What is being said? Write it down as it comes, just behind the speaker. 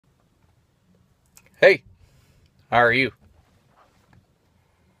Hey, how are you?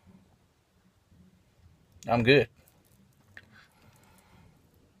 I'm good.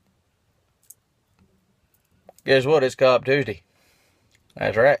 Guess what? It's Cobb Tuesday.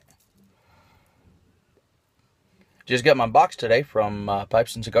 That's right. Just got my box today from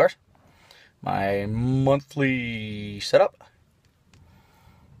Pipes and Cigars. My monthly setup.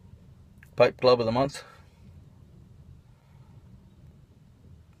 Pipe Club of the Month.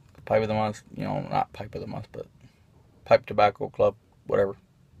 Pipe of the Month. Not Pipe of the Month, but Pipe Tobacco Club. Whatever.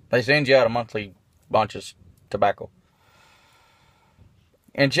 They send you out a monthly bunch of tobacco.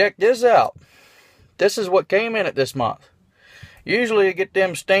 And check this out. This is what came in it this month. Usually you get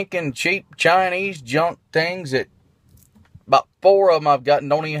them stinking cheap Chinese junk things that about 4 of them I've gotten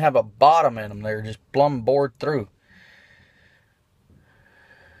don't even have a bottom in them. They're just plumb bored through.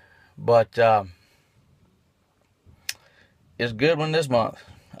 But it's a good one this month.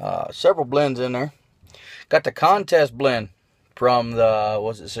 Several blends in there. Got the contest blend from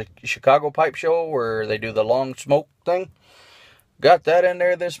the Chicago Pipe Show where they do the long smoke thing. Got that in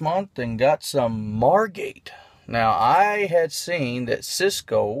there this month and got some Margate. Now I had seen that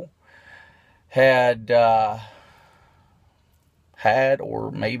Cisco had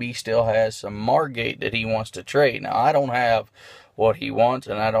or maybe still has some Margate that he wants to trade. Now I don't have what he wants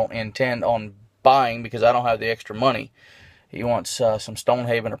and I don't intend on buying because I don't have the extra money. He wants some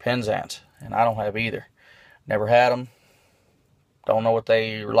Stonehaven or Penzance and I don't have either. Never had them. Don't know what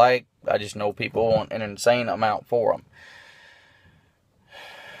they are like. I just know people want an insane amount for them.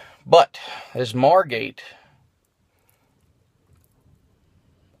 But this Margate,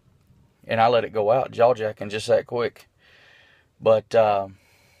 and I let it go out, jaw jacking just that quick. But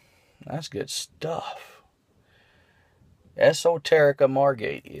that's good stuff. Esoterica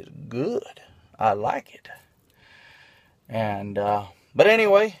Margate is good. I like it. And but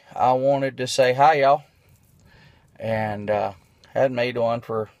anyway, I wanted to say hi, y'all. And hadn't made one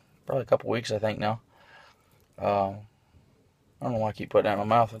for probably a couple weeks, I think now. I don't know why I keep putting it in my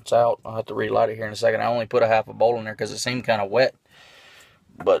mouth. It's out. I'll have to relight it here in a second. I only put a half a bowl in there because it seemed kind of wet.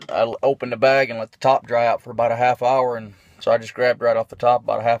 But I opened the bag and let the top dry out for about a half hour. And so I just grabbed right off the top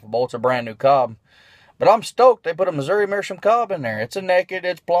about a half a bowl. It's a brand new cob. But I'm stoked. They put a Missouri Meerschaum cob in there. It's a naked.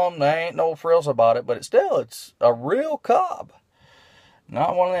 It's plumb. There ain't no frills about it. But it's a real cob.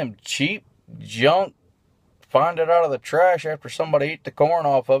 Not one of them cheap junk. Find it out of the trash after somebody ate the corn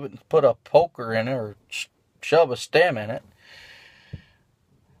off of it and put a poker in it or shove a stem in it.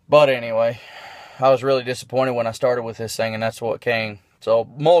 But anyway, I was really disappointed when I started with this thing, and that's what came. So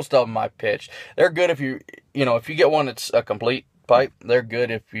most of them I pitched. They're good if you get one that's a complete pipe. They're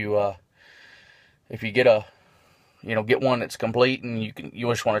good if you get get one that's complete and you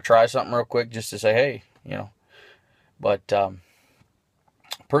just want to try something real quick just to say hey. But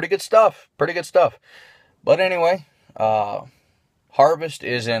pretty good stuff. But anyway, harvest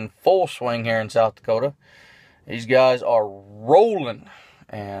is in full swing here in South Dakota. These guys are rolling.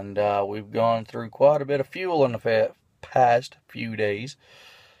 And we've gone through quite a bit of fuel in the past few days.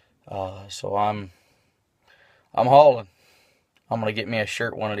 So I'm hauling. I'm going to get me a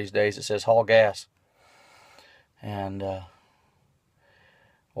shirt one of these days that says haul gas. And,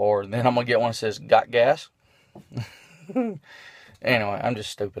 or then I'm going to get one that says got gas. Anyway, I'm just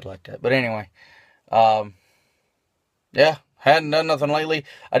stupid like that. But anyway, yeah, hadn't done nothing lately.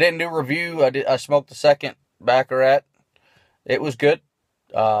 I didn't do a review. I smoked the second Baccarat. It was good.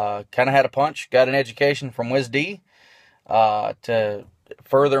 Kind of had a punch. Got an education from WizD to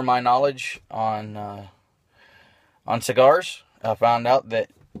further my knowledge on cigars. I found out that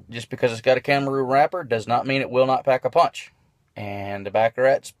just because it's got a Cameroon wrapper does not mean it will not pack a punch. And the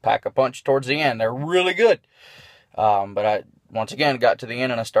Baccarats pack a punch towards the end. They're really good. But I once again got to the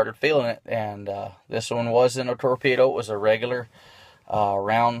end and I started feeling it. And this one wasn't a torpedo. It was a regular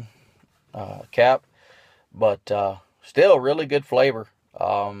round cap. But still really good flavor.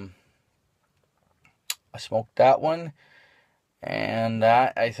 I smoked that one, and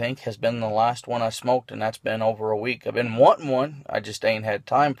that, I think, has been the last one I smoked, and that's been over a week. I've been wanting one, I just ain't had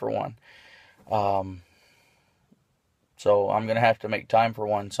time for one. So I'm going to have to make time for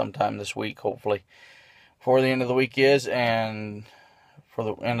one sometime this week, hopefully, before the end of the week is, and for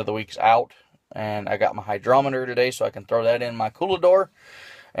the end of the week's out. And I got my hydrometer today, so I can throw that in my coolador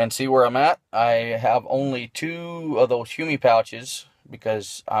and see where I'm at. I have only 2 of those Humi pouches,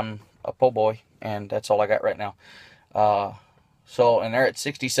 because I'm a po' boy, and that's all I got right now. And they're at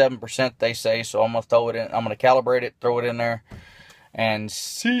 67%, they say, so I'm going to throw it in. I'm going to calibrate it, throw it in there, and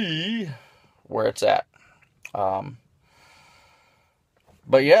see where it's at. But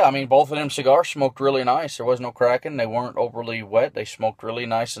But yeah, I mean, both of them cigars smoked really nice. There was no cracking. They weren't overly wet. They smoked really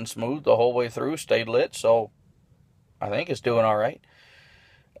nice and smooth the whole way through. Stayed lit. So I think it's doing all right.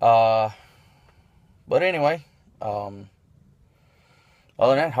 But anyway, other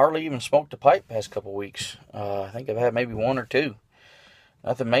than that, hardly even smoked a pipe past couple weeks. I think I've had maybe one or two.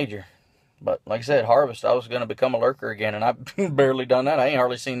 Nothing major. But like I said, harvest, I was going to become a lurker again, and I've barely done that. I ain't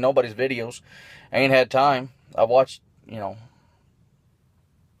hardly seen nobody's videos. I ain't had time. I watched,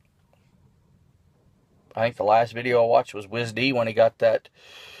 I think the last video I watched was Wiz D when he got that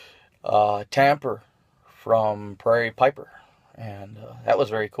tamper from Prairie Piper. And that was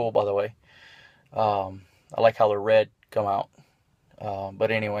very cool, by the way. I like how the red come out.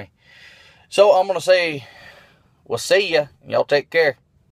 But anyway. So I'm going to say, we'll see ya. Y'all take care.